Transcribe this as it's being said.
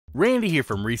Randy here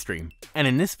from Restream, and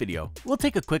in this video, we'll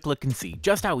take a quick look and see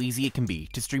just how easy it can be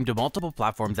to stream to multiple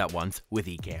platforms at once with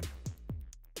Ecamm.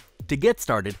 To get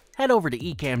started, head over to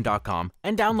Ecamm.com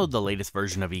and download the latest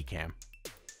version of Ecamm.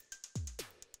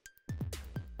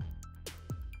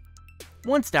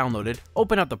 Once downloaded,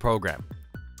 open up the program.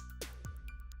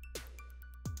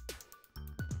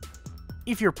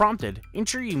 If you're prompted,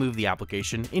 ensure you move the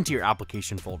application into your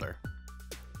application folder.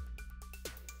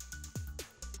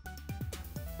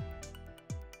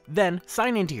 Then,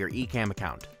 sign into your Ecamm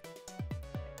account.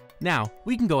 Now,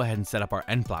 we can go ahead and set up our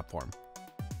end platform.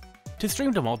 To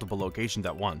stream to multiple locations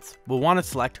at once, we'll want to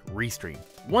select Restream.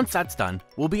 Once that's done,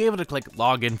 we'll be able to click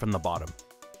Login from the bottom.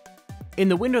 In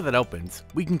the window that opens,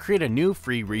 we can create a new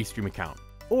free Restream account.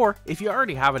 Or, if you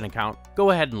already have an account,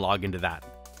 go ahead and log into that.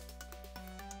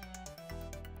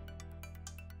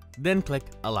 Then click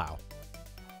Allow.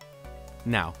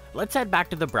 Now, let's head back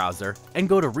to the browser and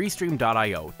go to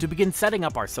Restream.io to begin setting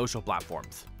up our social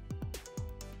platforms.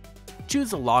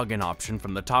 Choose a login option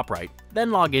from the top right,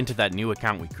 then log into that new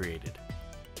account we created.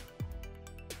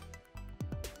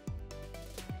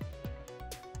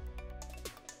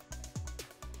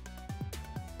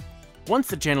 Once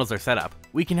the channels are set up,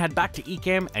 we can head back to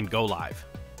Ecamm and go live.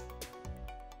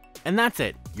 And that's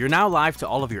it, you're now live to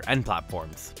all of your end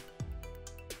platforms.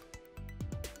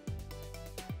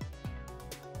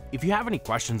 If you have any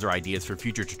questions or ideas for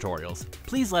future tutorials,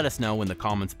 please let us know in the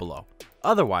comments below.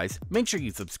 Otherwise, make sure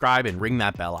you subscribe and ring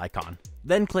that bell icon.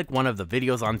 Then click one of the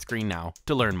videos on screen now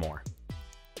to learn more.